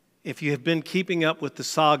If you have been keeping up with the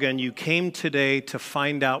saga and you came today to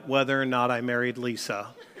find out whether or not I married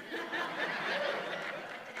Lisa,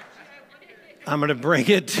 I'm going to bring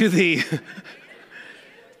it to the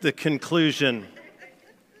conclusion.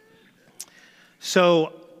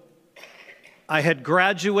 So I had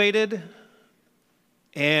graduated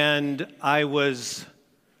and I was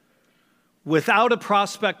without a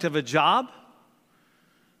prospect of a job.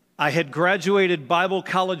 I had graduated Bible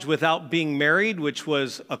college without being married, which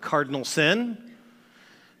was a cardinal sin.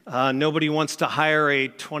 Nobody wants to hire a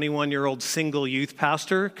 21-year-old single youth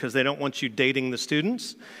pastor because they don't want you dating the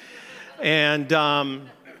students. And I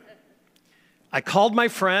called my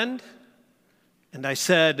friend and I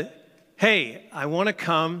said, hey, I want to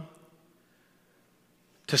come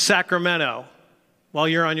to Sacramento while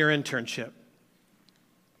you're on your internship.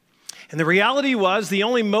 And the reality was, the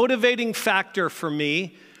only motivating factor for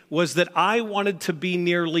me was that I wanted to be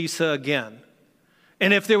near Lisa again.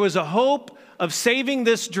 And if there was a hope of saving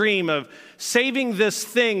this dream, of saving this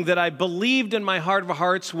thing that I believed in my heart of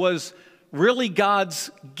hearts was really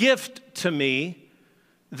God's gift to me,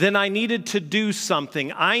 then I needed to do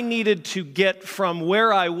something. I needed to get from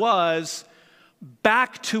where I was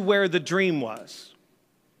back to where the dream was.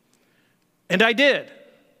 And I did.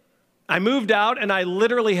 I moved out and I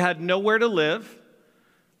literally had nowhere to live.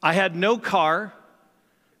 I had no car.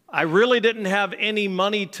 I really didn't have any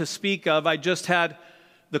money to speak of. I just had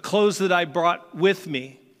the clothes that I brought with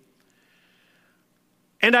me.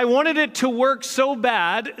 And I wanted it to work so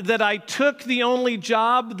bad that I took the only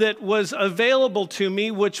job that was available to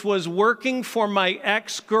me, which was working for my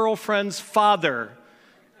ex-girlfriend's father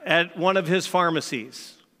at one of his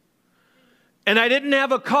pharmacies. And I didn't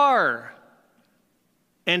have a car,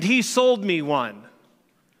 and he sold me one.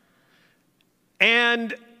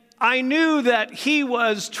 And I knew that he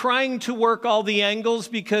was trying to work all the angles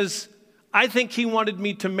because I think he wanted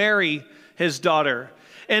me to marry his daughter.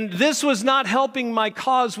 And this was not helping my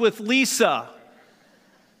cause with Lisa.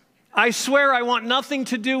 I swear I want nothing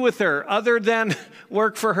to do with her other than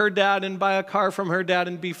work for her dad and buy a car from her dad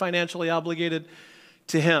and be financially obligated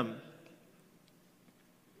to him.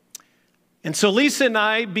 And so Lisa and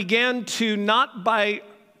I began to, not by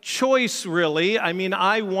choice really, I mean,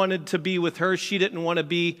 I wanted to be with her. She didn't want to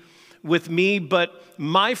be with me, but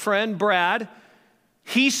my friend Brad,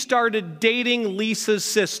 he started dating Lisa's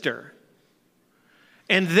sister.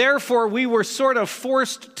 And therefore, we were sort of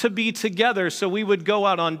forced to be together. So we would go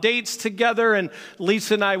out on dates together, and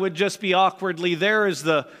Lisa and I would just be awkwardly there as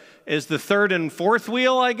the third and fourth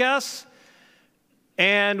wheel, I guess.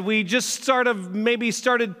 And we just sort of maybe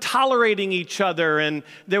started tolerating each other, and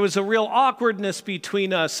there was a real awkwardness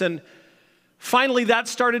between us. And finally, that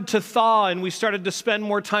started to thaw, and we started to spend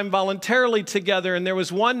more time voluntarily together. And there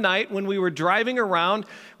was one night when we were driving around.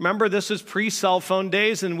 Remember, this was pre-cell phone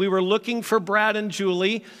days, and we were looking for Brad and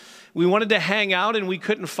Julie. We wanted to hang out, and we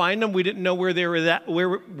couldn't find them. We didn't know where they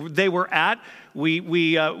were at.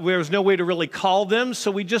 There was no way to really call them,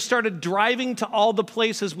 so we just started driving to all the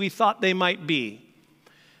places we thought they might be.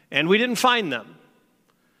 And we didn't find them.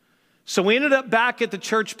 So we ended up back at the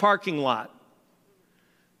church parking lot.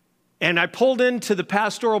 And I pulled into the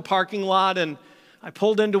pastoral parking lot, and I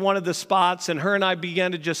pulled into one of the spots, and her and I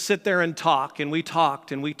began to just sit there and talk. And we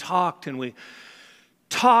talked, and we talked, and we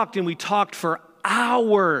talked, and we talked for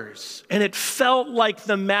hours. And it felt like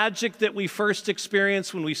the magic that we first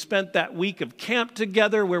experienced when we spent that week of camp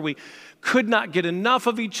together, where we could not get enough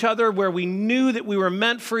of each other, where we knew that we were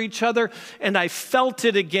meant for each other. And I felt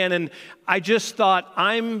it again, and I just thought,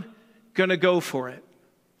 I'm going to go for it.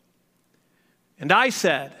 And I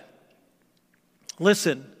said,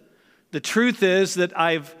 listen, the truth is that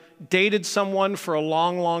I've dated someone for a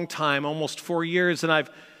long, long time, almost 4 years, and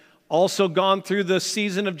I've also gone through the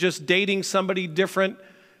season of just dating somebody different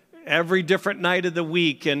every different night of the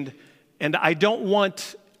week, and I don't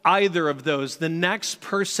want either of those. The next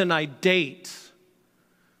person I date,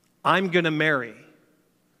 I'm going to marry,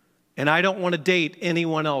 and I don't want to date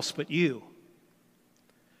anyone else but you.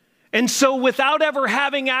 And so without ever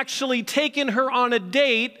having actually taken her on a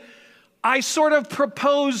date, I sort of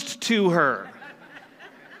proposed to her.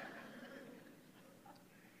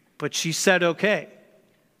 But she said, okay.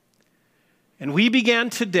 And we began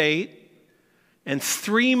to date, and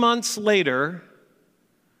 3 months later,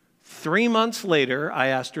 I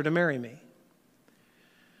asked her to marry me.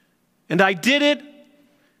 And I did it,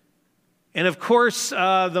 and of course,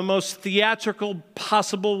 the most theatrical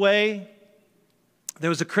possible way.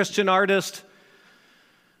 There was a Christian artist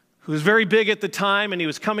who was very big at the time, and he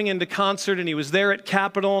was coming into concert, and he was there at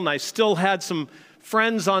Capitol, and I still had some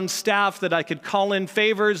friends on staff that I could call in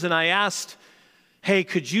favors, and I asked, hey,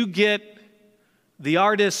 could you get the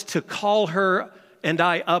artist to call her and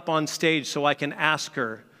I up on stage so I can ask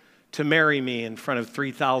her to marry me in front of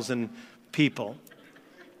 3,000 people.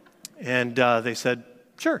 And they said,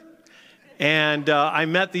 sure. And I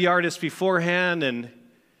met the artist beforehand, and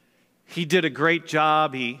he did a great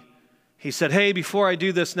job. He said, hey, before I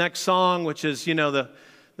do this next song, which is, the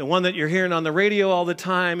one that you're hearing on the radio all the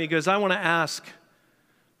time, he goes, I want to ask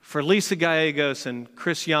for Lisa Gallegos and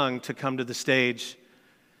Chris Jung to come to the stage.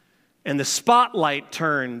 And the spotlight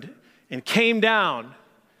turned and came down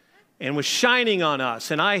and was shining on us.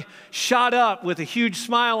 And I shot up with a huge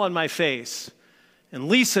smile on my face. And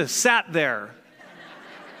Lisa sat there,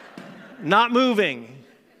 not moving.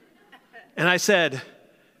 And I said,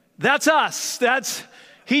 that's us.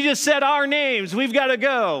 He just said our names. We've got to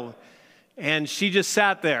go. And she just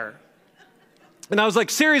sat there. And I was like,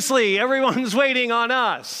 seriously, everyone's waiting on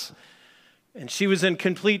us. And she was in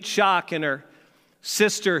complete shock, and her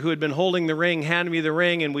sister, who had been holding the ring, handed me the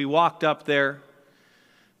ring, and we walked up there.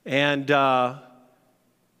 And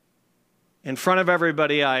in front of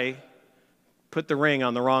everybody, I put the ring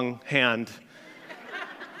on the wrong hand.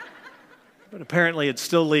 But apparently it's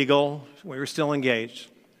still legal. We were still engaged.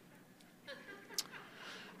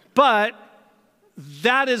 But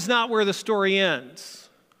that is not where the story ends.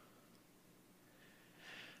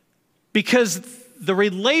 Because the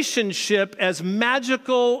relationship, as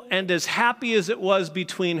magical and as happy as it was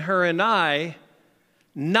between her and I,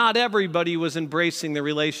 not everybody was embracing the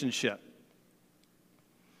relationship.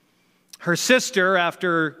 Her sister,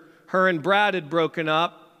 after her and Brad had broken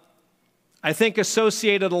up, I think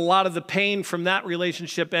associated a lot of the pain from that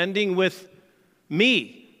relationship ending with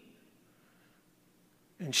me.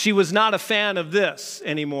 And she was not a fan of this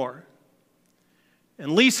anymore.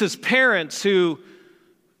 And Lisa's parents, who,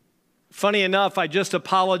 funny enough, I just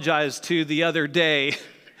apologized to the other day,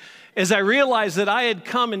 as I realized that I had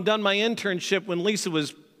come and done my internship when Lisa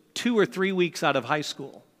was 2 or 3 weeks out of high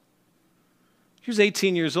school. She was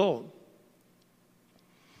 18 years old.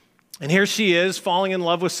 And here she is falling in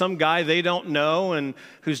love with some guy they don't know and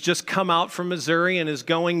who's just come out from Missouri and is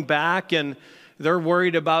going back, and they're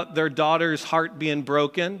worried about their daughter's heart being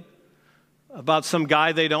broken, about some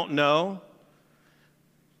guy they don't know.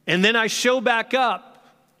 And then I show back up,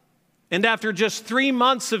 and after just 3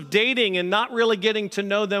 months of dating and not really getting to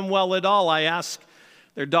know them well at all, I ask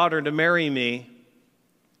their daughter to marry me.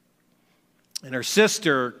 And her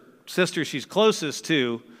sister she's closest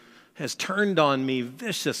to, has turned on me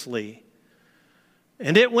viciously.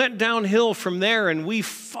 And it went downhill from there, and we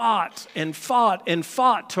fought and fought and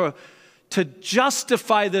fought to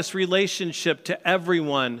justify this relationship to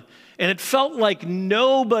everyone. And it felt like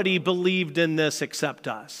nobody believed in this except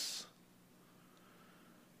us.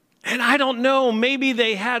 And I don't know, maybe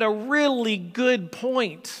they had a really good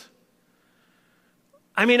point.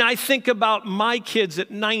 I mean, I think about my kids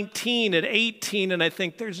at 19, at 18, and I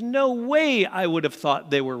think there's no way I would have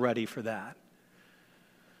thought they were ready for that.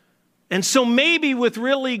 And so maybe with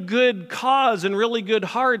really good cause and really good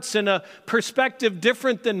hearts and a perspective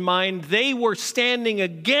different than mine, they were standing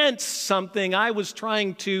against something I was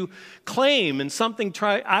trying to claim and something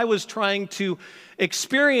I was trying to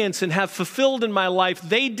experience and have fulfilled in my life.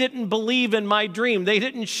 They didn't believe in my dream. They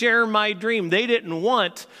didn't share my dream. They didn't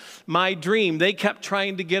want my dream. They kept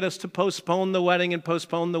trying to get us to postpone the wedding and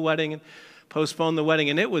postpone the wedding and postpone the wedding.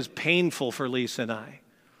 And it was painful for Lisa and I.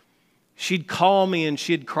 She'd call me and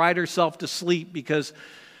she had cried herself to sleep because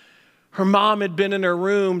her mom had been in her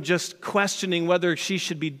room just questioning whether she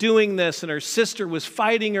should be doing this, and her sister was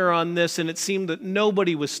fighting her on this, and it seemed that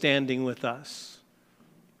nobody was standing with us.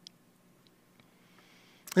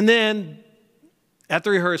 And then at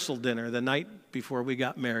the rehearsal dinner, the night before we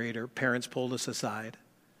got married, her parents pulled us aside.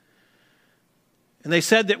 And they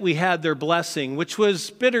said that we had their blessing, which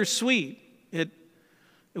was bittersweet.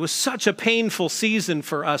 It was such a painful season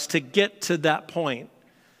for us to get to that point.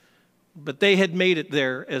 But they had made it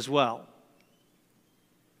there as well.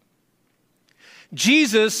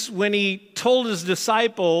 Jesus, when he told his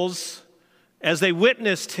disciples, as they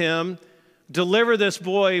witnessed him deliver this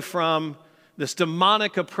boy from this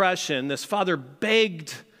demonic oppression, this father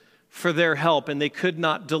begged for their help, and they could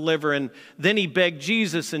not deliver. And then he begged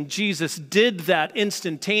Jesus, and Jesus did that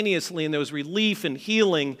instantaneously, and there was relief and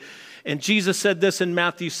healing. And Jesus said this in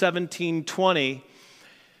Matthew 17:20.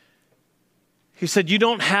 He said, you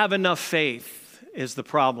don't have enough faith is the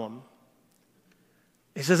problem.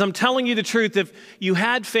 He says, I'm telling you the truth. If you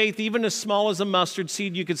had faith, even as small as a mustard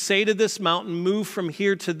seed, you could say to this mountain, move from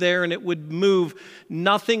here to there, and it would move.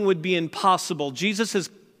 Nothing would be impossible. Jesus is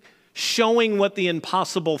showing what the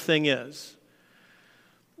impossible thing is.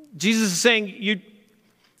 Jesus is saying,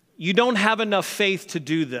 you don't have enough faith to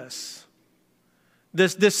do this.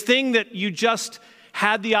 This thing that you just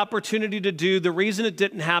had the opportunity to do, the reason it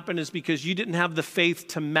didn't happen is because you didn't have the faith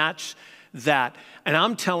to match that. And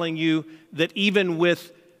I'm telling you that even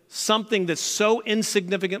with something that's so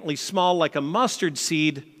insignificantly small like a mustard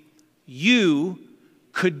seed, you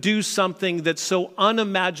could do something that's so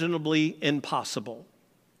unimaginably impossible.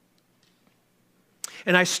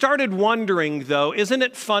 And I started wondering, though, isn't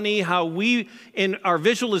it funny how we, in our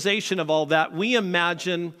visualization of all that, we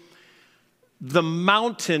imagine the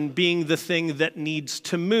mountain being the thing that needs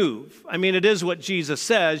to move. I mean, it is what Jesus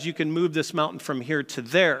says, you can move this mountain from here to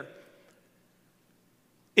there.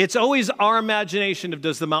 It's always our imagination of,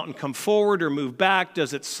 does the mountain come forward or move back?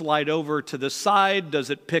 Does it slide over to the side? Does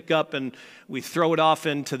it pick up and we throw it off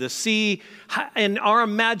into the sea? In our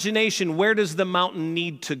imagination, where does the mountain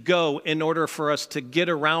need to go in order for us to get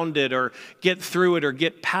around it or get through it or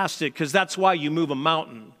get past it? Because that's why you move a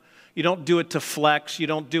mountain. You don't do it to flex. You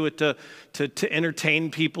don't do it to entertain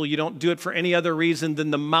people. You don't do it for any other reason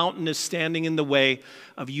than the mountain is standing in the way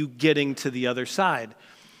of you getting to the other side.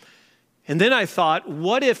 And then I thought,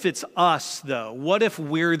 what if it's us, though? What if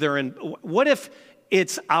we're there? And what if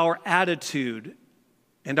it's our attitude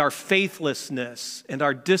and our faithlessness and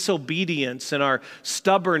our disobedience and our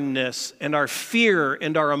stubbornness and our fear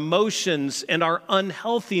and our emotions and our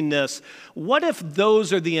unhealthiness? What if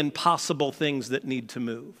those are the impossible things that need to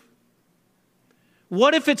move?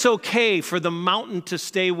 What if it's okay for the mountain to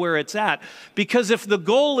stay where it's at? Because if the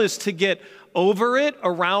goal is to get over it,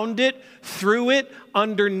 around it, through it,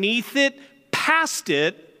 underneath it, past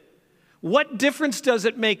it, what difference does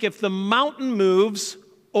it make if the mountain moves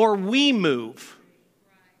or we move?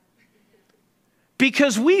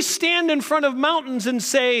 Because we stand in front of mountains and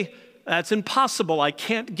say, that's impossible, I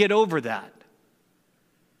can't get over that.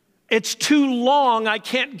 It's too long, I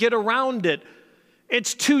can't get around it.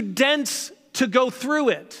 It's too dense to go through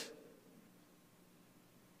it.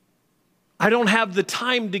 I don't have the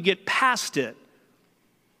time to get past it.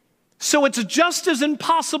 So it's just as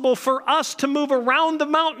impossible for us to move around the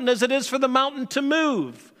mountain as it is for the mountain to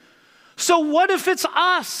move. So what if it's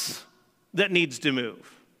us that needs to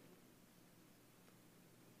move?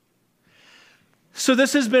 So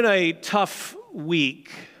this has been a tough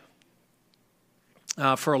week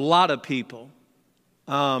for a lot of people.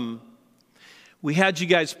 We had you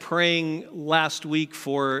guys praying last week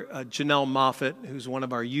for Janelle Moffett, who's one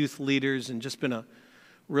of our youth leaders and just been a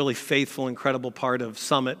really faithful, incredible part of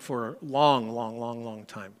Summit for a long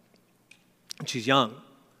time. And she's young.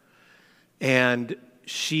 And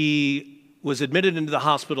she was admitted into the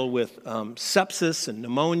hospital with sepsis and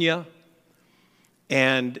pneumonia.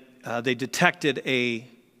 And they detected a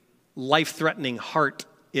life-threatening heart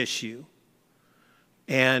issue.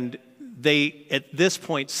 And they, at this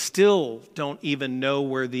point, still don't even know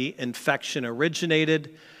where the infection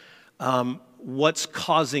originated, what's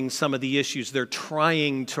causing some of the issues. They're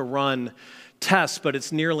trying to run tests, but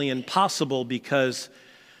it's nearly impossible because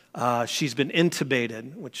she's been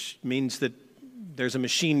intubated, which means that there's a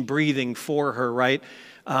machine breathing for her, right?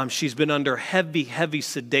 She's been under heavy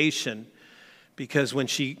sedation because when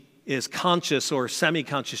she is conscious or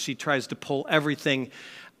semi-conscious, she tries to pull everything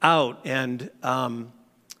out. And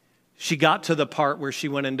she got to the part where she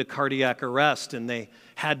went into cardiac arrest and they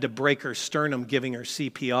had to break her sternum, giving her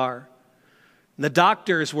CPR. And the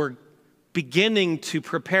doctors were beginning to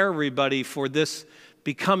prepare everybody for this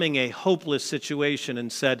becoming a hopeless situation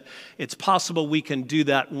and said, it's possible we can do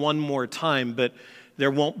that one more time, but there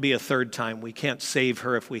won't be a third time. We can't save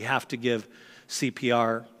her if we have to give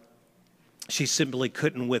CPR. She simply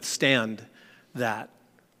couldn't withstand that.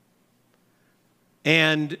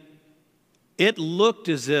 And it looked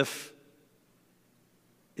as if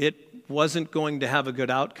it wasn't going to have a good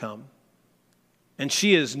outcome. And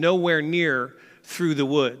she is nowhere near through the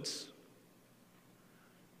woods.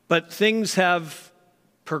 But things have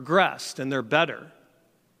progressed and they're better.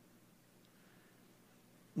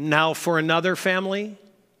 Now for another family,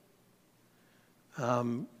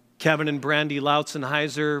 Kevin and Brandy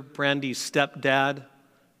Lautzenheiser, Brandy's stepdad,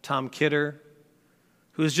 Tom Kidder,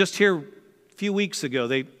 who was just here a few weeks ago.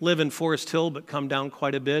 They live in Forest Hill but come down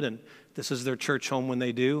quite a bit, and this is their church home when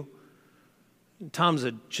they do. And Tom's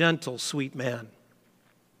a gentle, sweet man.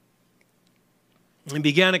 He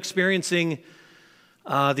began experiencing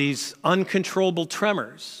these uncontrollable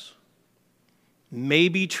tremors,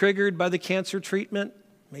 maybe triggered by the cancer treatment,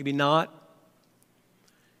 maybe not.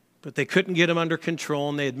 But they couldn't get him under control,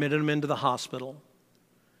 and they admitted him into the hospital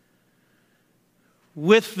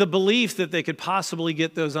with the belief that they could possibly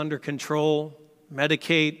get those under control,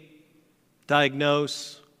 medicate,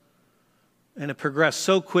 diagnose, and it progressed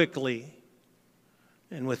so quickly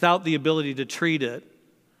and without the ability to treat it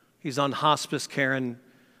He's on hospice care and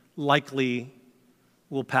likely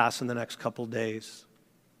will pass in the next couple days.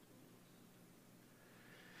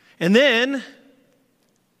 And then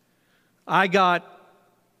I got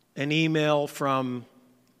an email from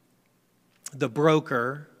the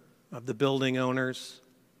broker of the building owners.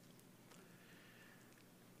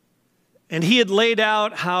 And he had laid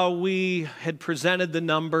out how we had presented the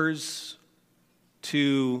numbers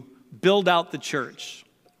to build out the church.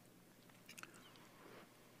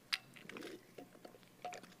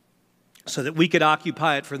 So that we could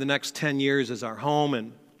occupy it for the next 10 years as our home.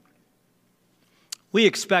 And we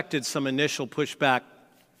expected some initial pushback.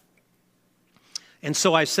 And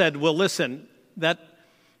so I said, well, listen, that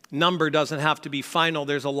number doesn't have to be final.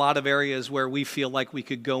 There's a lot of areas where we feel like we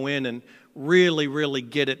could go in and really, really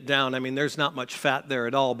get it down. I mean, there's not much fat there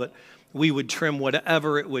at all, but we would trim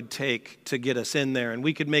whatever it would take to get us in there. And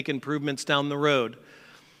we could make improvements down the road.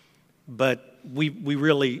 But we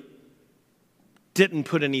really didn't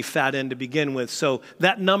put any fat in to begin with. So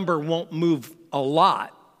that number won't move a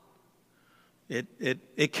lot.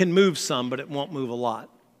 It can move some, but it won't move a lot.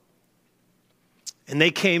 And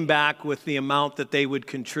they came back with the amount that they would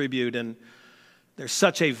contribute. And there's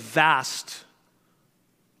such a vast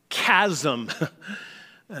chasm,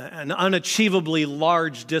 an unachievably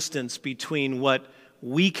large distance between what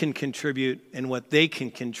we can contribute and what they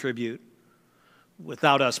can contribute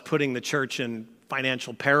without us putting the church in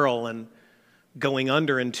financial peril and going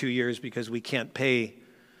under in 2 years because we can't pay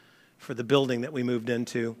for the building that we moved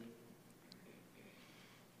into.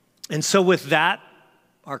 And so with that,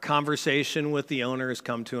 our conversation with the owner has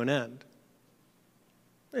come to an end,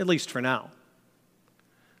 at least for now.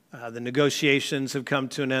 The negotiations have come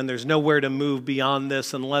to an end. There's nowhere to move beyond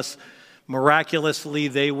this unless miraculously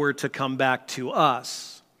they were to come back to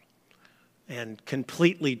us and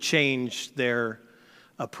completely change their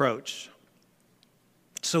approach.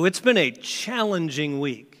 So it's been a challenging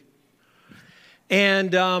week.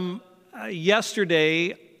 And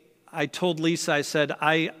yesterday, I told Lisa, I said,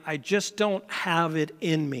 I just don't have it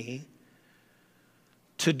in me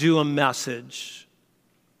to do a message,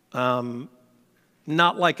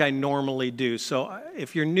 not like I normally do. So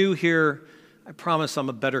if you're new here, I promise I'm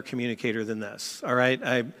a better communicator than this, all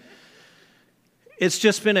right? It's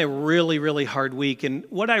just been a really, really hard week. And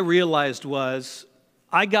what I realized was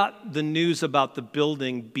I got the news about the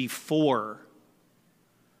building before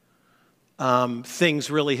things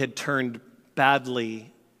really had turned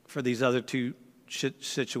badly for these other two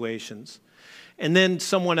situations. And then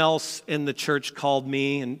someone else in the church called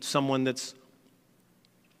me, and someone that's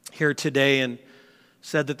here today, and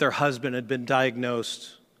said that their husband had been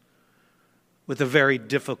diagnosed with a very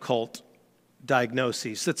difficult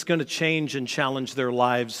diagnosis that's going to change and challenge their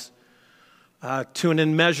lives to an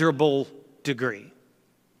immeasurable degree.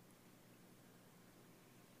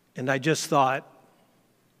 And I just thought,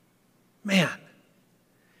 man,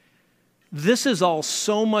 this is all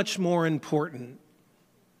so much more important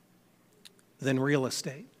than real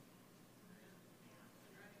estate.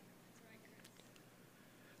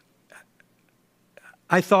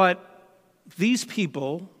 I thought, these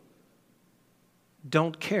people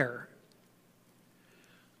don't care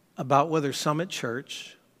about whether Summit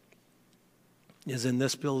Church is in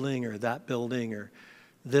this building or that building or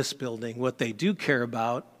this building. What they do care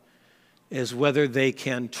about is whether they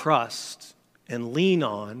can trust and lean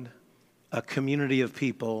on a community of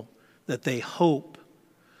people that they hope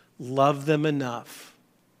love them enough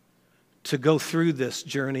to go through this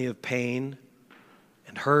journey of pain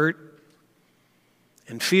and hurt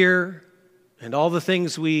and fear and all the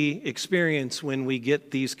things we experience when we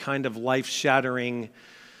get these kind of life-shattering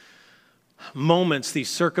moments, these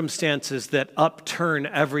circumstances that upturn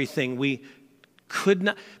everything. We could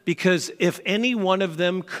not, because if any one of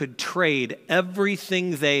them could trade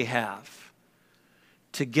everything they have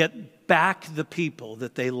to get back the people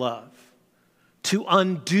that they love, to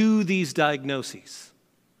undo these diagnoses,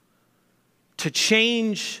 to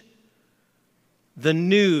change the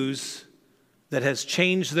news that has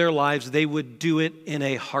changed their lives, they would do it in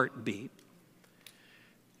a heartbeat.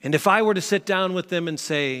 And if I were to sit down with them and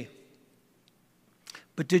say,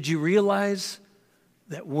 but did you realize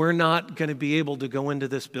that we're not going to be able to go into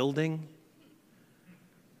this building?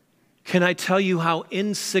 Can I tell you how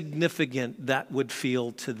insignificant that would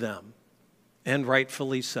feel to them? And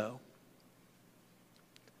rightfully so.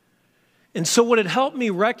 And so what it helped me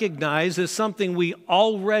recognize is something we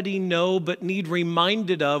already know but need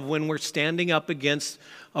reminded of when we're standing up against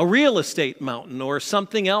a real estate mountain or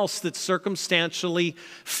something else that circumstantially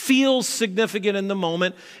feels significant in the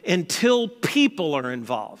moment until people are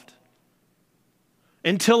involved,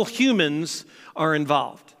 until humans are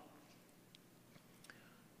involved.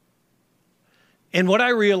 And what I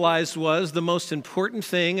realized was the most important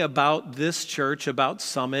thing about this church, about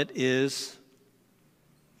Summit, is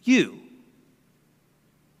you.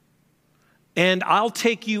 And I'll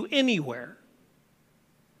take you anywhere.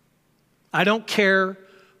 I don't care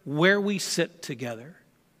where we sit together.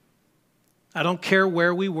 I don't care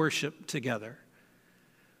where we worship together.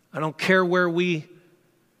 I don't care where we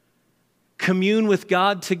commune with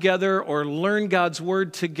God together or learn God's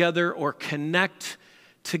word together or connect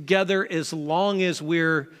together, as long as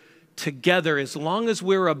we're together, as long as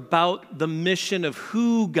we're about the mission of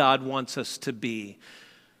who God wants us to be.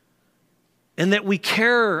 And that we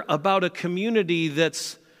care about a community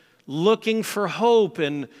that's looking for hope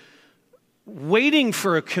and waiting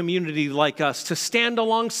for a community like us to stand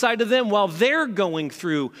alongside of them while they're going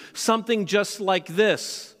through something just like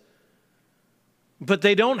this. But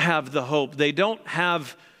they don't have the hope. They don't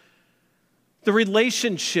have the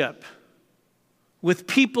relationship with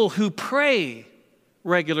people who pray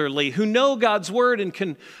regularly, who know God's word and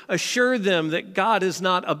can assure them that God has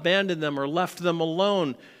not abandoned them or left them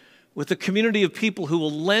alone, with a community of people who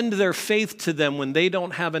will lend their faith to them when they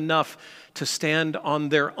don't have enough to stand on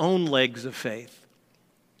their own legs of faith.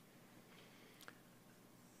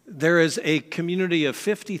 There is a community of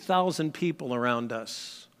 50,000 people around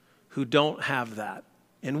us who don't have that,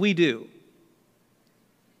 and we do.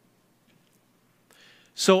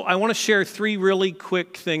 So I want to share 3 really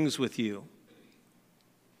quick things with you.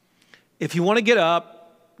 If you want to get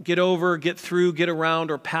up, get over, get through, get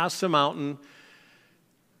around, or pass the mountain,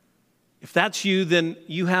 if that's you, then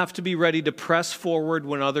you have to be ready to press forward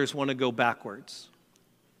when others want to go backwards.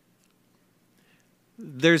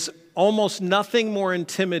 There's almost nothing more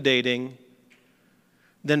intimidating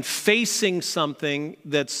than facing something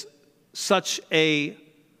that's such a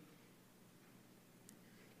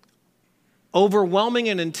overwhelming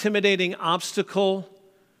and intimidating obstacle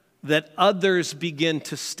that others begin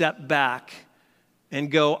to step back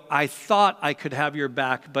and go, I thought I could have your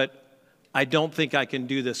back, but I don't think I can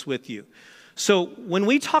do this with you. So when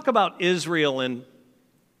we talk about Israel and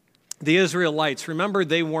the Israelites, remember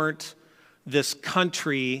they weren't this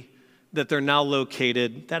country that they're now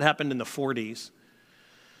located. That happened in the 40s.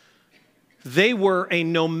 They were a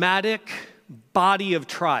nomadic body of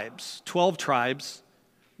tribes, 12 tribes,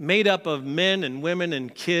 made up of men and women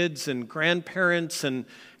and kids and grandparents and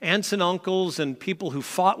aunts and uncles and people who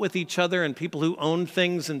fought with each other and people who owned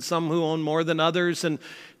things and some who owned more than others. And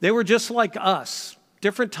they were just like us.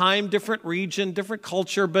 Different time, different region, different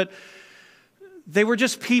culture, but they were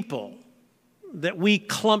just people that we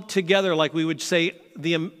clumped together, like we would say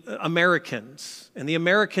the Americans. And the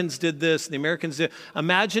Americans did this, the Americans did.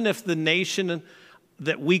 Imagine if the nation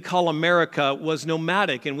that we call America was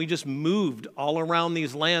nomadic and we just moved all around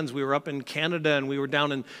these lands. We were up in Canada and we were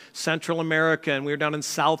down in Central America and we were down in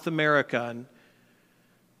South America, and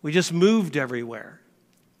we just moved everywhere.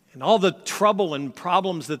 And all the trouble and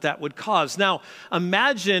problems that that would cause. Now,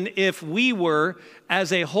 imagine if we were,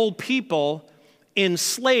 as a whole people,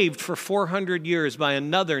 enslaved for 400 years by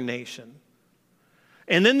another nation.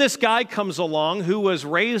 And then this guy comes along who was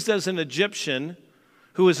raised as an Egyptian,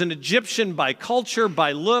 who was an Egyptian by culture,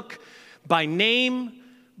 by look, by name,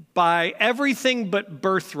 by everything but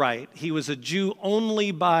birthright. He was a Jew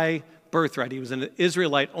only by birthright. He was an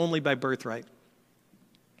Israelite only by birthright.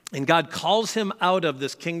 And God calls him out of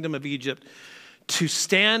this kingdom of Egypt to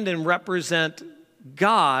stand and represent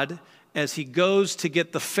God as he goes to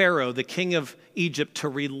get the Pharaoh, the king of Egypt, to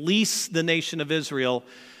release the nation of Israel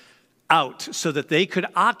out so that they could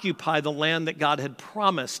occupy the land that God had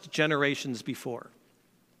promised generations before.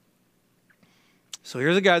 So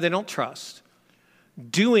here's a guy they don't trust,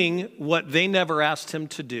 doing what they never asked him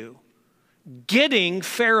to do, getting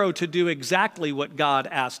Pharaoh to do exactly what God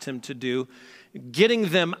asked him to do, getting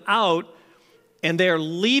them out, and they're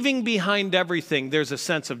leaving behind everything. There's a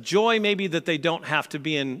sense of joy maybe that they don't have to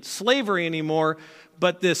be in slavery anymore,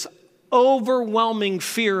 but this overwhelming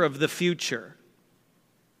fear of the future.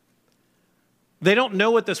 They don't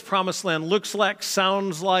know what this promised land looks like,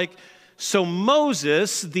 sounds like. So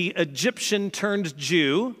Moses, the Egyptian turned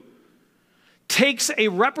Jew, takes a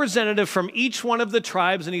representative from each one of the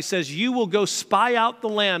tribes and he says, you will go spy out the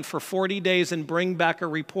land for 40 days and bring back a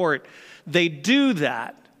report. They do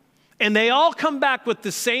that. And they all come back with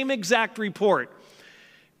the same exact report.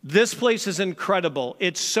 This place is incredible.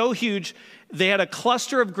 It's so huge. They had a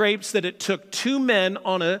cluster of grapes that it took 2 men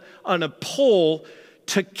on a pole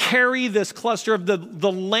to carry this cluster of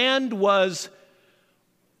the land was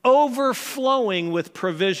overflowing with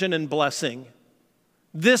provision and blessing.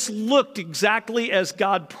 This looked exactly as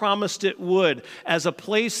God promised it would, as a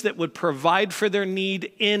place that would provide for their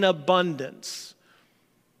need in abundance.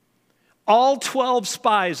 All 12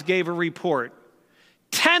 spies gave a report.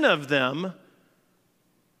 10 of them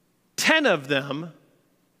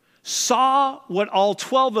saw what all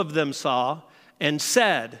 12 of them saw and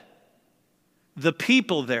said, the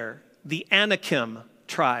people there, the Anakim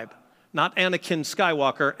tribe, not Anakin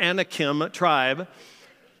Skywalker, Anakim tribe,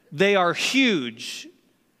 they are huge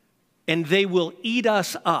and they will eat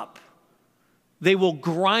us up. They will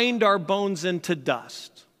grind our bones into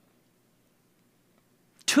dust.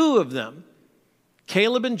 2 of them,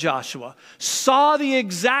 Caleb and Joshua, saw the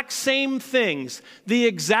exact same things, the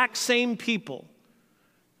exact same people,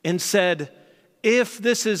 and said, if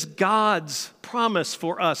this is God's promise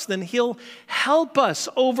for us, then He'll help us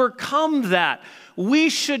overcome that. We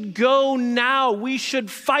should go now. We should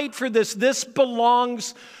fight for this. This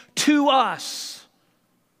belongs to us.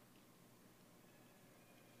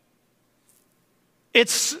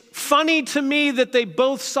 It's funny to me that they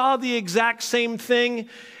both saw the exact same thing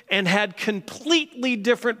and had completely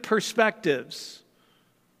different perspectives.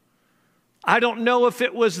 I don't know if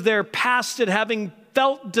it was their past at having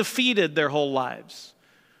felt defeated their whole lives,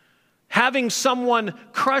 having someone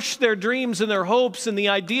crush their dreams and their hopes and the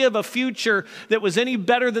idea of a future that was any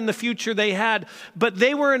better than the future they had, but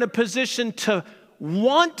they were in a position to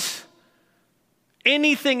want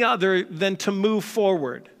anything other than to move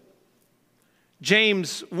forward.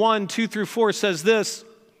 James 1:2-4 says this,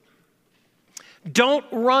 don't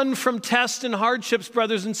run from tests and hardships,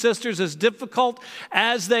 brothers and sisters. As difficult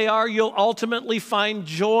as they are, you'll ultimately find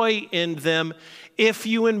joy in them if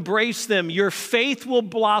you embrace them. Your faith will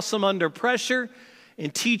blossom under pressure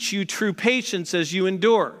and teach you true patience as you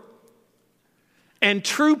endure. And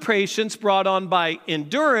true patience brought on by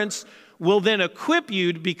endurance will then equip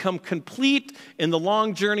you to become complete in the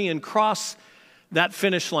long journey and cross that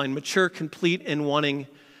finish line, mature, complete, and wanting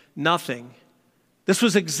nothing. This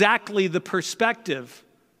was exactly the perspective.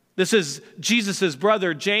 This is Jesus'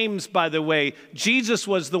 brother, James, by the way. Jesus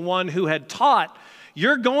was the one who had taught,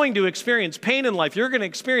 you're going to experience pain in life. You're going to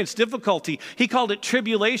experience difficulty. He called it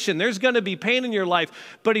tribulation. There's going to be pain in your life.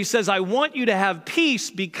 But he says, I want you to have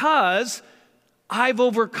peace because I've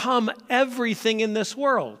overcome everything in this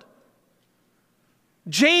world.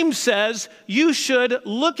 James says you should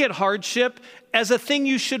look at hardship as a thing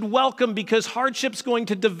you should welcome because hardship's going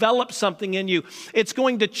to develop something in you. It's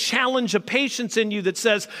going to challenge a patience in you that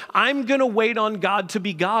says, I'm going to wait on God to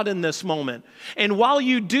be God in this moment. And while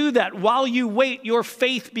you do that, while you wait, your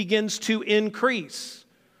faith begins to increase.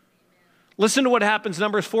 Listen to what happens,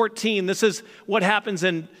 Numbers 14. This is what happens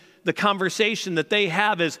in the conversation that they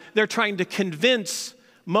have is they're trying to convince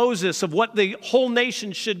Moses of what the whole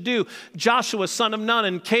nation should do. Joshua, son of Nun,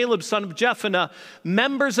 and Caleb, son of Jephunneh,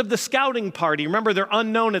 members of the scouting party, remember they're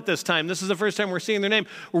unknown at this time, this is the first time we're seeing their name,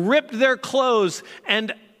 ripped their clothes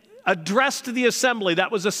and addressed the assembly.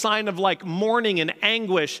 That was a sign of like mourning and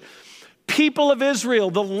anguish. People of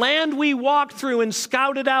Israel, the land we walked through and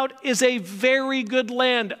scouted out is a very good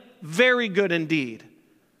land, very good indeed.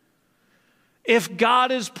 If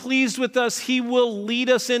God is pleased with us, He will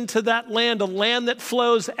lead us into that land, a land that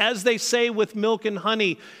flows, as they say, with milk and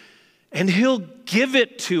honey, and He'll give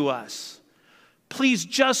it to us. Please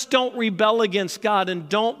just don't rebel against God and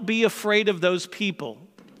don't be afraid of those people.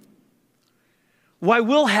 Why,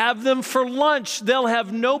 we'll have them for lunch. They'll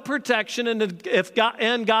have no protection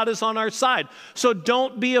and God is on our side. So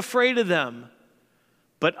don't be afraid of them.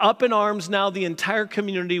 But up in arms now, the entire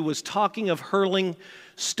community was talking of hurling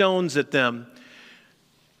stones at them.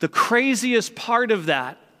 The craziest part of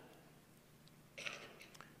that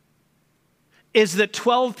is that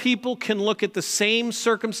 12 people can look at the same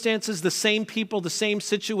circumstances, the same people, the same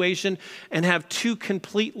situation, and have 2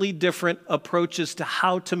 completely different approaches to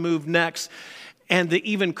how to move next. And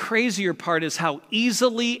the even crazier part is how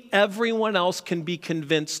easily everyone else can be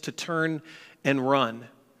convinced to turn and run.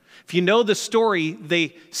 If you know the story,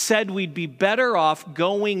 they said we'd be better off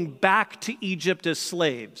going back to Egypt as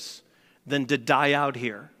slaves than to die out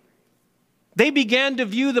here. They began to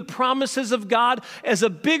view the promises of God as a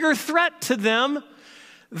bigger threat to them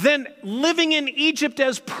than living in Egypt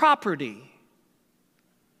as property.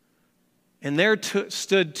 And there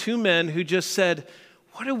stood 2 men who just said,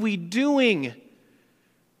 what are we doing?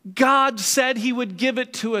 God said He would give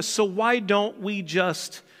it to us, so why don't we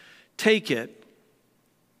just take it?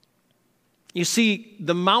 You see,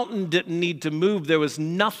 the mountain didn't need to move. There was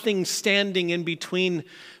nothing standing in between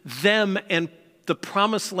them and the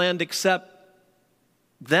promised land except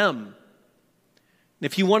them.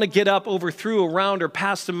 If you want to get up, over, through, around, or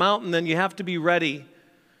past a mountain, then you have to be ready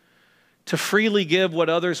to freely give what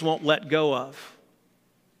others won't let go of.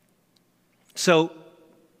 So,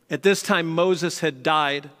 at this time, Moses had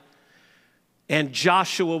died, And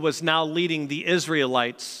Joshua was now leading the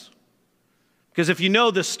Israelites. Because if you know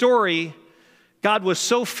the story, God was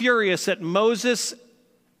so furious at Moses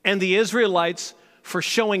and the Israelites for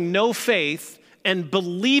showing no faith and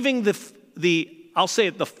believing I'll say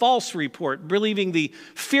it, the false report, believing the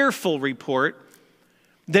fearful report,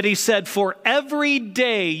 that he said, for every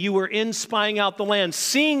day you were in spying out the land,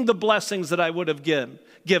 seeing the blessings that I would have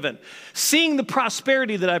given, seeing the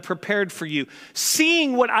prosperity that I prepared for you,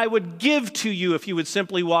 seeing what I would give to you if you would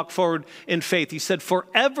simply walk forward in faith. He said, for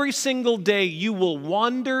every single day you will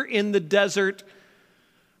wander in the desert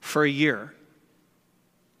for a year.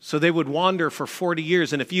 So they would wander for 40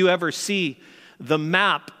 years. And if you ever see the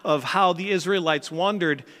map of how the Israelites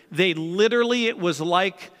wandered, they literally, it was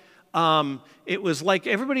like,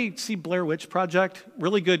 everybody see Blair Witch Project?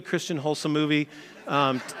 Really good Christian wholesome movie.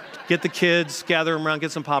 Get the kids, gather them around,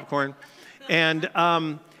 get some popcorn. And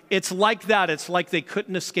it's like that. It's like they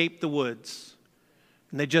couldn't escape the woods.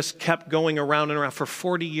 And they just kept going around and around. For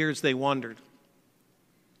 40 years they wandered.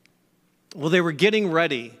 Well, they were getting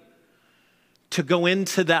ready to go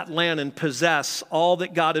into that land and possess all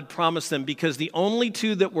that God had promised them, because the only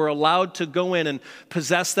two that were allowed to go in and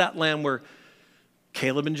possess that land were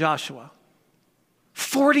Caleb and Joshua.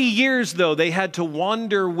 40 years, though, they had to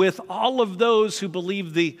wander with all of those who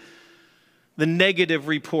believed the negative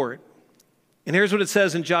report. And here's what it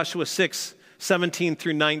says in Joshua 6:17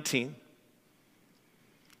 through 19.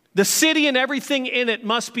 The city and everything in it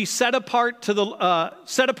must be set apart to the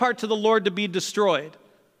Lord to be destroyed.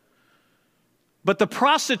 But the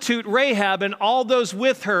prostitute Rahab and all those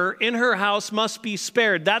with her in her house must be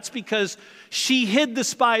spared. That's because she hid the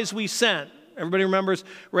spies we sent. Everybody remembers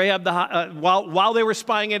Rahab, while they were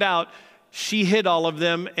spying it out, she hid all of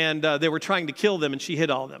them, and they were trying to kill them, and she hid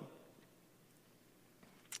all of them.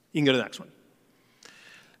 You can go to the next one.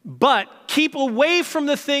 But keep away from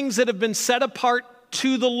the things that have been set apart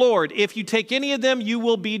to the Lord. If you take any of them, you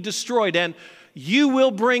will be destroyed, and you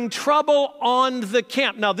will bring trouble on the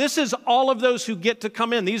camp. Now, this is all of those who get to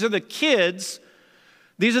come in. These are the kids.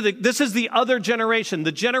 This is the other generation.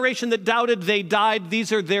 The generation that doubted, they died.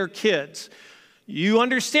 These are their kids. You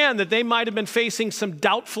understand that they might have been facing some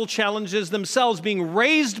doubtful challenges themselves, being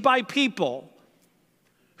raised by people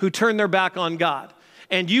who turn their back on God.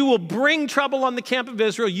 And you will bring trouble on the camp of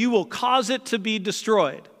Israel. You will cause it to be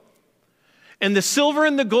destroyed. And the silver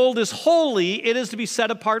and the gold is holy. It is to be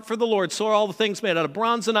set apart for the Lord. So are all the things made out of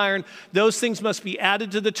bronze and iron. Those things must be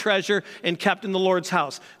added to the treasure and kept in the Lord's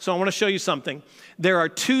house. So I want to show you something. There are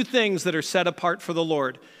two things that are set apart for the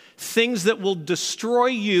Lord. Things that will destroy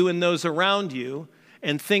you and those around you,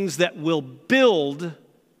 and things that will build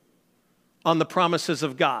on the promises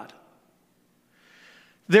of God.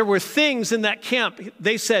 There were things in that camp.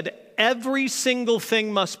 They said every single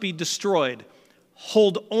thing must be destroyed.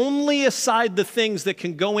 Hold only aside the things that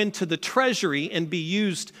can go into the treasury and be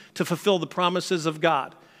used to fulfill the promises of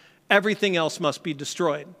God. Everything else must be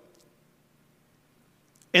destroyed.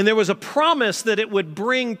 And there was a promise that it would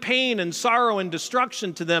bring pain and sorrow and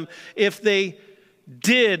destruction to them if they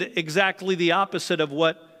did exactly the opposite of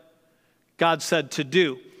what God said to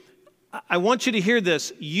do. I want you to hear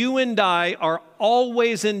this. You and I are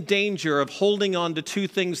always in danger of holding on to two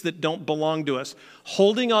things that don't belong to us.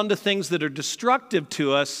 Holding on to things that are destructive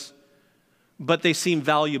to us, but they seem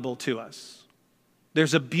valuable to us.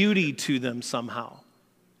 There's a beauty to them somehow.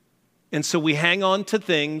 And so we hang on to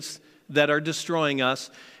things that are destroying us,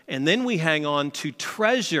 and then we hang on to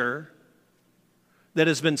treasure that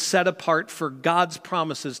has been set apart for God's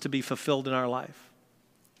promises to be fulfilled in our life.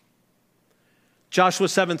 Joshua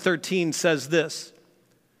 7:13 says this.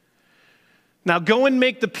 Now go and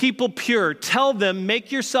make the people pure. Tell them,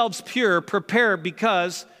 make yourselves pure, prepare,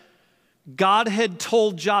 because God had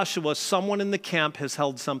told Joshua someone in the camp has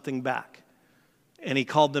held something back. And he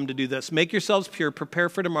called them to do this. Make yourselves pure, prepare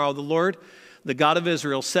for tomorrow. The Lord, the God of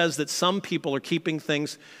Israel, says that some people are keeping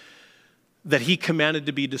things that he commanded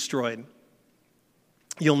to be destroyed.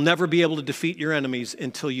 You'll never be able to defeat your enemies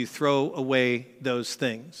until you throw away those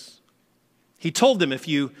things. He told them, if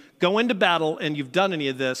you go into battle and you've done any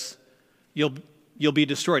of this, you'll be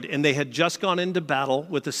destroyed. And they had just gone into battle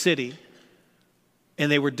with the city,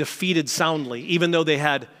 and they were defeated soundly. Even though they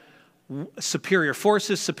had superior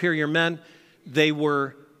forces, superior men, they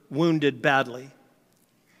were wounded badly.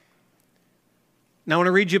 Now I want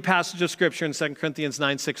to read you a passage of Scripture in 2 Corinthians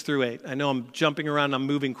 9:6-8. I know I'm jumping around, I'm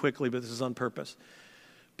moving quickly, but this is on purpose.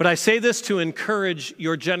 But I say this to encourage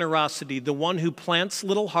your generosity. The one who plants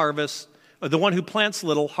little harvests harvests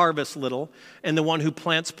little, and the one who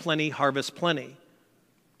plants plenty harvests plenty.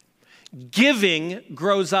 Giving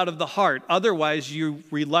grows out of the heart. Otherwise, you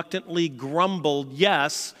reluctantly grumbled,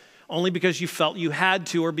 yes, only because you felt you had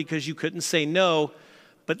to or because you couldn't say no.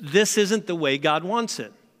 But this isn't the way God wants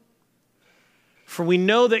it. For we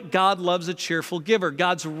know that God loves a cheerful giver.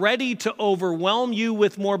 God's ready to overwhelm you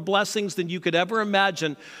with more blessings than you could ever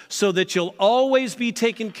imagine so that you'll always be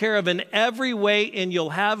taken care of in every way and you'll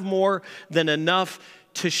have more than enough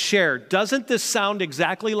to share. Doesn't this sound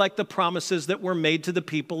exactly like the promises that were made to the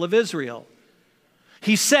people of Israel?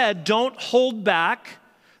 He said, don't hold back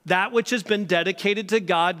that which has been dedicated to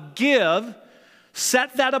God. Give.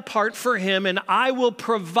 Set that apart for him, and I will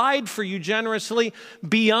provide for you generously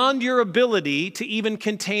beyond your ability to even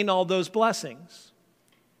contain all those blessings.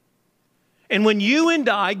 And when you and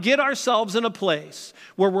I get ourselves in a place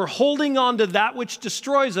where we're holding on to that which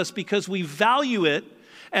destroys us because we value it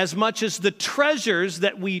as much as the treasures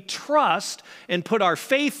that we trust and put our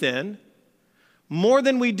faith in, more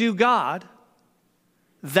than we do God,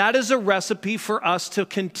 that is a recipe for us to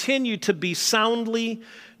continue to be soundly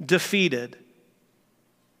defeated.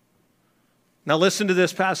 Now listen to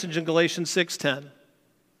this passage in Galatians 6:10.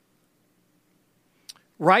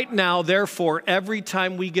 Right now, therefore, every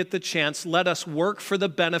time we get the chance, let us work for the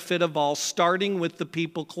benefit of all, starting with the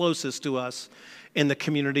people closest to us in the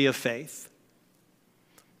community of faith.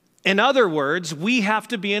 In other words, we have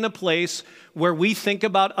to be in a place where we think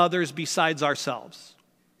about others besides ourselves.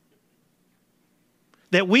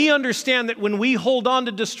 That we understand that when we hold on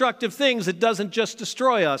to destructive things, it doesn't just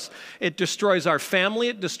destroy us. It destroys our family.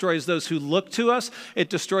 It destroys those who look to us. It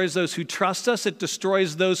destroys those who trust us. It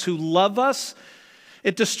destroys those who love us.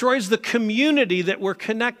 It destroys the community that we're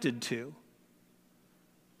connected to.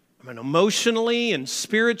 I mean, emotionally and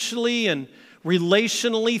spiritually and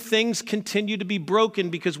relationally, things continue to be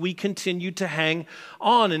broken because we continue to hang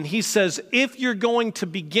on. And he says, if you're going to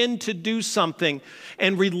begin to do something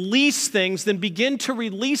and release things, then begin to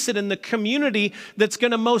release it in the community that's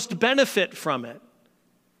going to most benefit from it.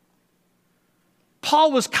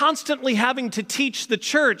 Paul was constantly having to teach the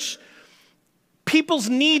church, people's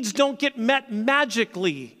needs don't get met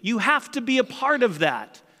magically. You have to be a part of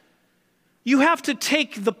that. You have to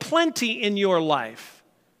take the plenty in your life.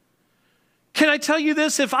 Can I tell you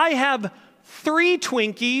this? If I have 3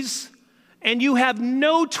 Twinkies and you have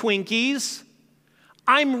no Twinkies,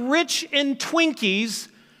 I'm rich in Twinkies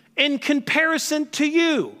in comparison to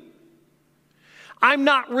you. I'm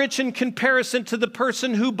not rich in comparison to the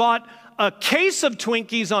person who bought a case of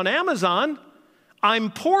Twinkies on Amazon.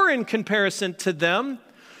 I'm poor in comparison to them,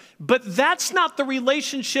 but that's not the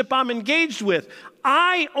relationship I'm engaged with.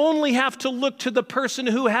 I only have to look to the person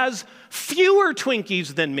who has fewer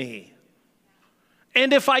Twinkies than me.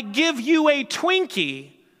 And if I give you a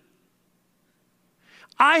Twinkie,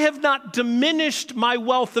 I have not diminished my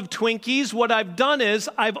wealth of Twinkies. What I've done is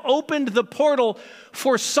I've opened the portal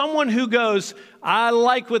for someone who goes, I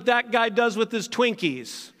like what that guy does with his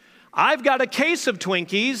Twinkies. I've got a case of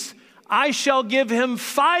Twinkies. I shall give him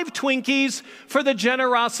 5 Twinkies for the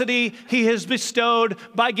generosity he has bestowed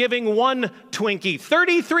by giving 1 Twinkie.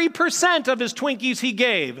 33% of his Twinkies he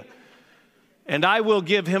gave. And I will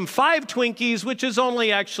give him 5 Twinkies, which is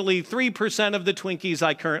only actually 3% of the Twinkies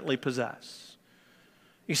I currently possess.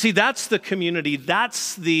 You see, that's the community.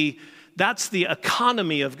 That's the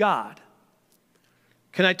economy of God.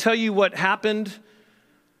 Can I tell you what happened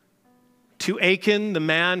to Achan, the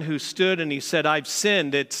man who stood and he said, I've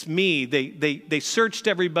sinned, it's me. They searched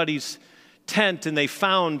everybody's tent and they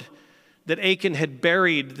found that Achan had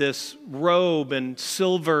buried this robe and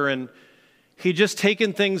silver, and he'd just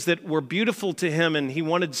taken things that were beautiful to him, and he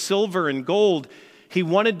wanted silver and gold. He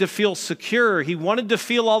wanted to feel secure. He wanted to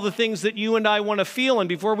feel all the things that you and I want to feel. And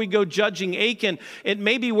before we go judging Achan, it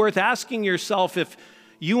may be worth asking yourself if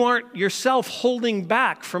you aren't yourself holding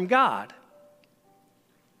back from God.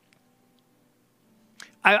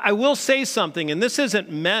 I will say something, and this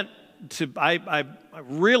isn't meant to, I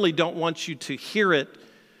really don't want you to hear it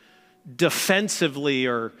defensively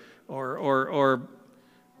or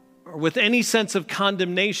with any sense of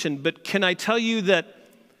condemnation, but can I tell you that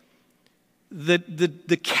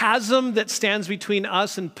the chasm that stands between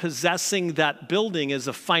us and possessing that building is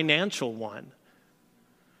a financial one.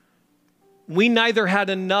 We neither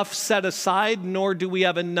had enough set aside, nor do we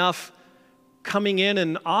have enough coming in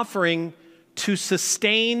and offering to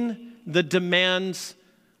sustain the demands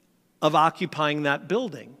of occupying that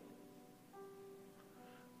building.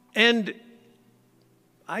 And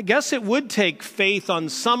I guess it would take faith on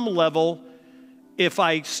some level if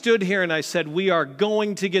I stood here and I said, we are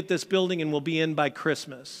going to get this building and we'll be in by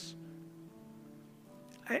Christmas.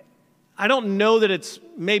 I don't know that it's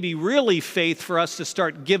maybe really faith for us to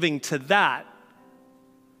start giving to that,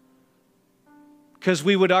 because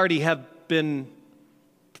we would already have been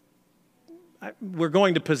we're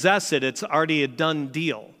going to possess it. It's already a done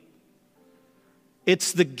deal.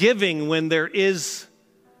 It's the giving when there is,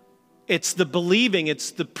 it's the believing,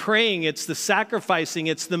 it's the praying, it's the sacrificing,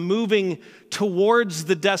 it's the moving towards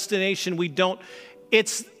the destination we don't.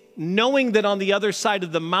 It's knowing that on the other side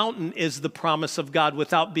of the mountain is the promise of God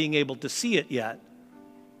without being able to see it yet.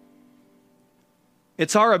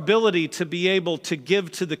 It's our ability to be able to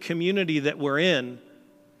give to the community that we're in.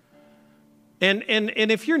 And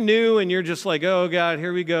if you're new and you're just like, oh God,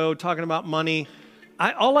 here we go, talking about money,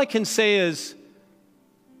 all I can say is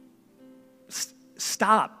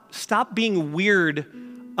stop being weird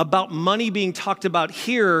about money being talked about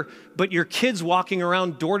here, but your kids walking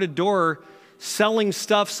around door to door selling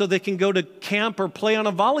stuff so they can go to camp or play on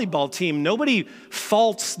a volleyball team. Nobody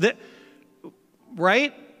faults that,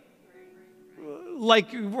 right?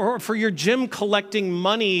 Like, or for your gym collecting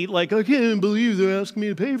money, like, I can't believe they're asking me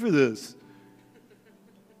to pay for this.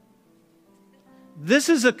 This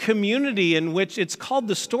is a community in which it's called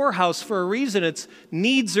the storehouse for a reason. Its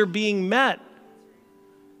needs are being met.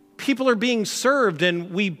 People are being served,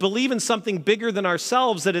 and we believe in something bigger than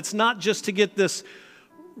ourselves, that it's not just to get this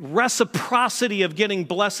reciprocity of getting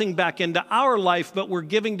blessing back into our life, but we're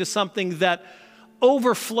giving to something that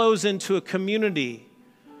overflows into a community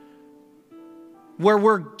where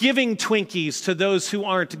we're giving Twinkies to those who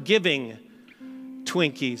aren't giving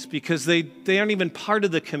Twinkies because they aren't even part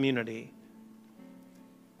of the community.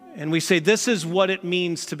 And we say this is what it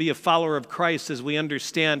means to be a follower of Christ as we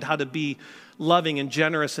understand how to be loving and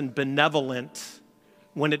generous and benevolent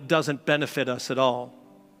when it doesn't benefit us at all.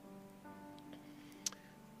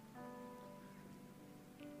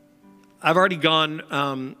 I've already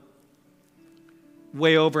gone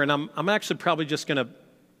way over, and I'm actually probably just going to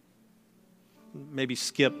maybe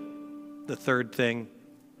skip the third thing.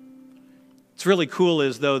 What's really cool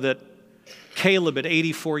is, though, that Caleb at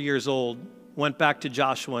 84 years old went back to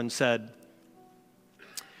Joshua and said,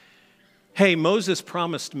 hey, Moses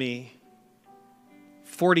promised me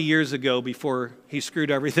 40 years ago before he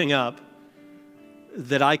screwed everything up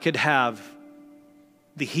that I could have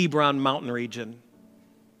the Hebron mountain region.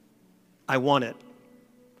 I want it.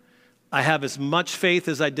 I have as much faith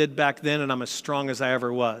as I did back then, and I'm as strong as I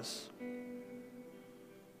ever was.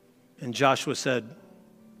 And Joshua said,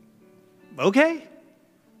 okay.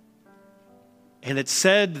 And it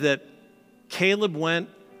said that Caleb went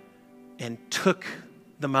and took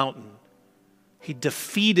the mountain. He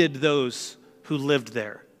defeated those who lived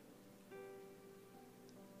there.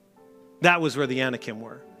 That was where the Anakim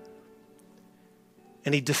were.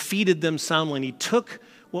 And he defeated them soundly. And he took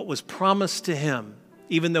what was promised to him,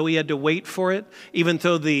 even though he had to wait for it, even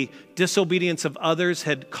though the disobedience of others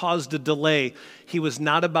had caused a delay. He was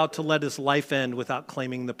not about to let his life end without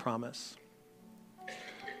claiming the promise.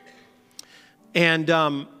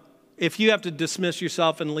 And if you have to dismiss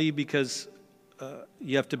yourself and leave because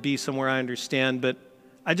you have to be somewhere, I understand. But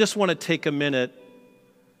I just want to take a minute.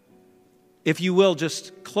 If you will,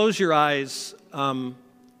 just close your eyes.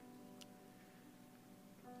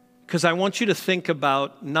 Because I want you to think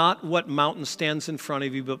about not what mountain stands in front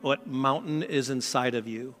of you, but what mountain is inside of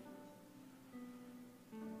you.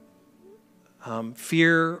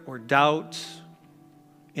 Fear or doubt,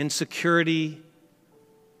 insecurity,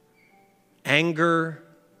 anger,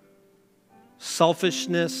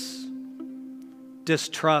 selfishness,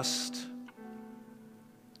 distrust.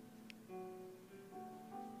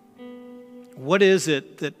 What is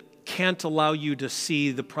it that can't allow you to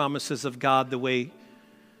see the promises of God the way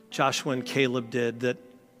Joshua and Caleb did, that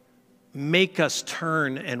make us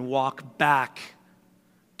turn and walk back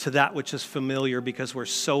to that which is familiar because we're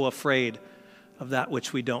so afraid of that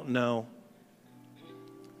which we don't know?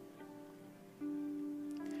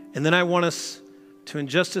 And then I want us to, in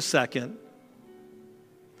just a second,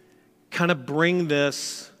 kind of bring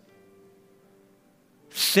this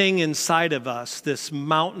thing inside of us, this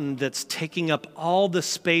mountain that's taking up all the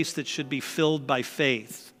space that should be filled by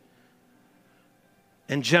faith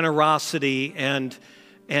and generosity and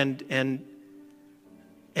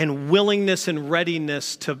willingness and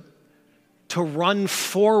readiness to run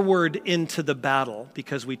forward into the battle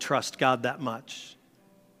because we trust God that much.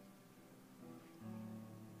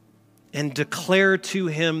 And declare to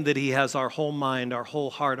him that he has our whole mind, our whole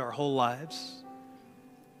heart, our whole lives.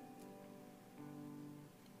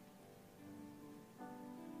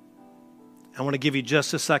 I want to give you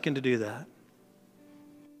just a second to do that.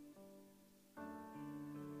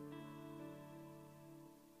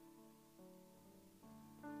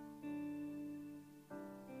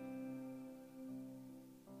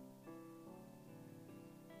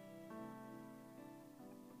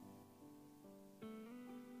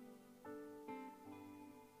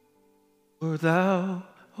 For thou,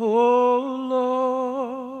 O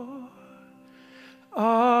Lord,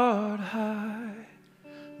 art high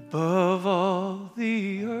above all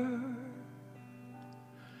the earth.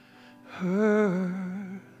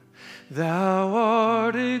 Thou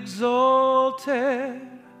art exalted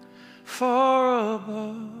far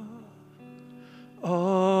above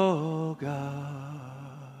all God.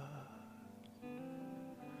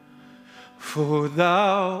 For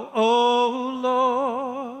thou, O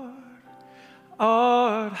Lord,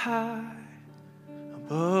 art high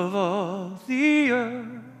above all the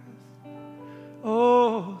earth,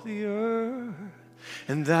 oh, the earth,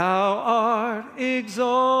 and thou art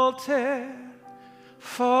exalted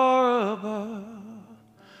far above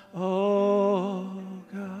all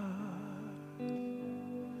God.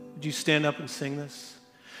 Would you stand up and sing this?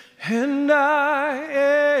 And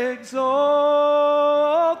I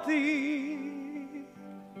exalt thee,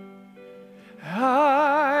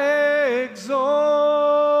 I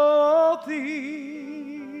exalt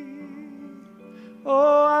thee,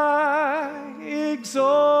 oh, I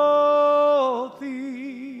exalt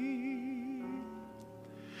thee,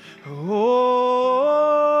 oh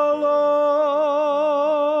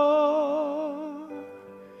Lord,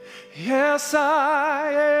 yes,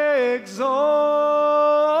 I exalt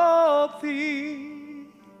thee,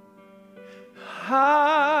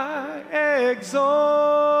 I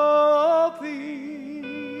exalt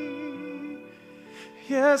thee,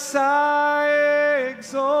 yes, I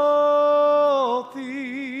exalt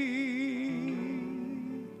thee,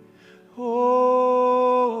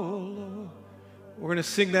 oh Lord. We're going to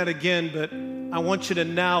sing that again, but I want you to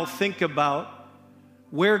now think about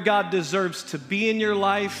where God deserves to be in your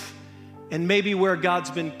life and maybe where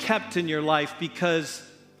God's been kept in your life because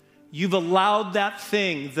you've allowed that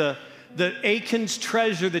thing, the Achan's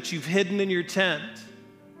treasure that you've hidden in your tent,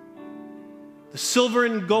 the silver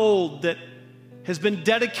and gold that has been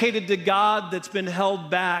dedicated to God that's been held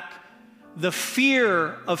back, the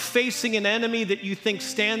fear of facing an enemy that you think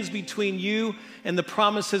stands between you and the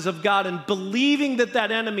promises of God and believing that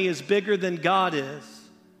that enemy is bigger than God is.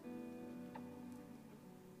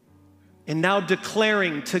 And now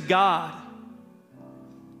declaring to God,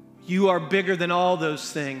 you are bigger than all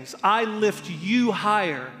those things. I lift you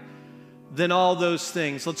higher than all those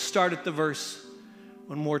things. Let's start at the verse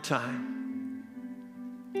one more time.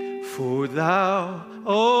 For thou,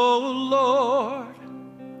 O Lord,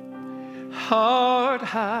 art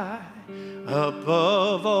high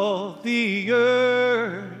above all the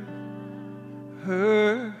earth,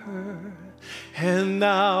 and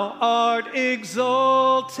thou art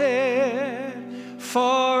exalted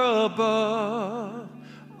far above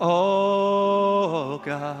all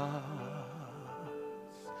gods.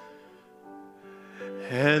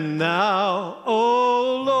 And now,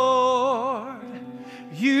 O Lord,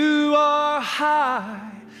 you are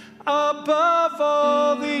high above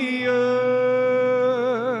all the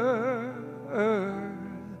earth,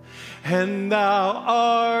 and thou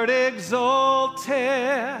art exalted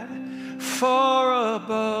far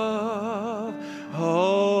above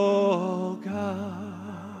all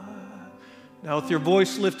God. Now with your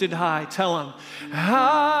voice lifted high, tell him,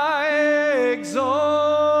 I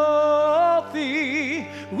exalt thee,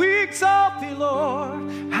 we exalt thee, Lord,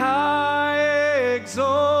 I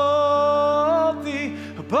exalt thee,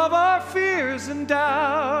 above our fears and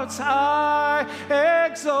doubts, I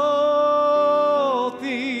exalt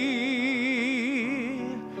thee,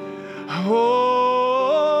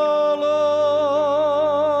 oh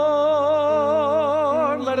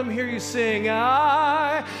Lord, let him hear you sing,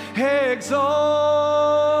 I exalt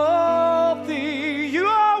thee, you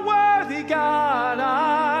are worthy, God,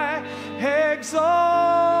 I exalt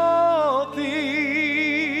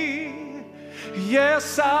thee,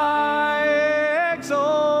 yes, I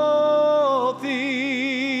exalt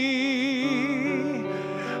thee,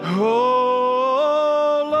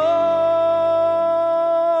 oh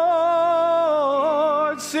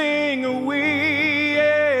Lord, sing, we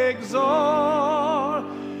exalt,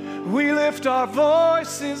 we lift our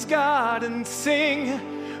voices, God, and sing,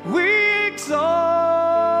 we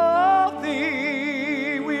exalt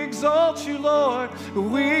thee, we exalt you, Lord,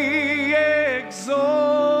 we exalt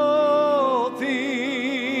thee,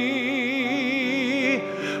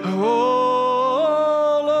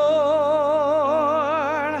 oh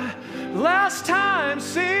Lord, last time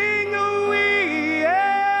sing, we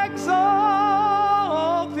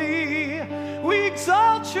exalt thee, we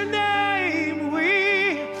exalt your name,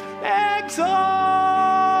 we exalt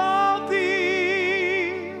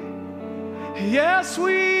thee, yes,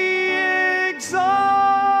 we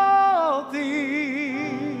exalt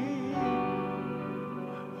thee,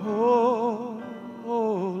 oh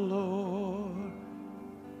Lord.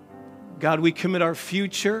 God, we commit our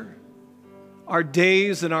future, our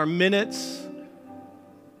days and our minutes,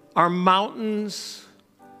 our mountains,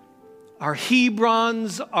 our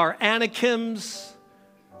Hebrons, our Anakims.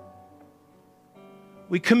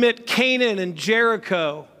 We commit Canaan and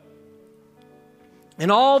Jericho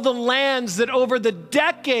and all the lands that over the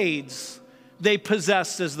decades they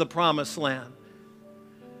possessed as the promised land.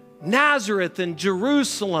 Nazareth and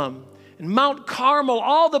Jerusalem and Mount Carmel,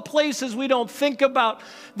 all the places we don't think about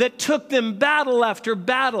that took them battle after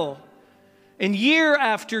battle. And year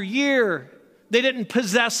after year, they didn't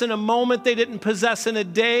possess in a moment, they didn't possess in a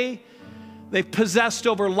day. They've possessed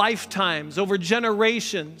over lifetimes, over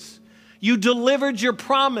generations. You delivered your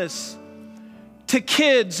promise to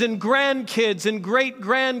kids and grandkids and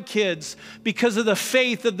great-grandkids because of the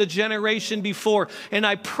faith of the generation before. And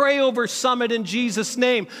I pray over Summit in Jesus'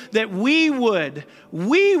 name that we would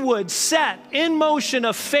set in motion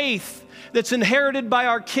a faith that's inherited by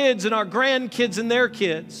our kids and our grandkids and their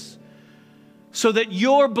kids, so that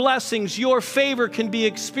your blessings, your favor can be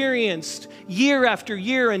experienced year after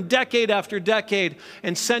year and decade after decade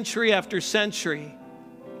and century after century.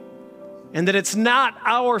 And that it's not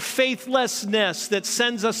our faithlessness that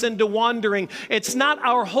sends us into wandering. It's not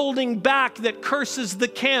our holding back that curses the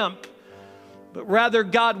camp. But rather,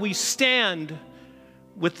 God, we stand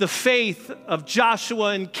with the faith of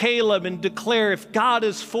Joshua and Caleb and declare, if God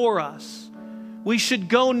is for us, we should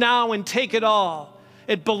go now and take it all.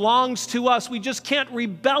 It belongs to us. We just can't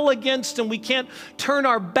rebel against Him. We can't turn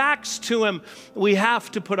our backs to Him. We have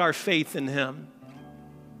to put our faith in Him.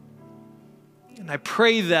 And I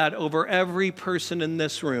pray that over every person in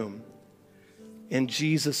this room. In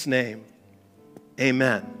Jesus' name,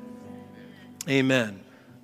 amen. Amen.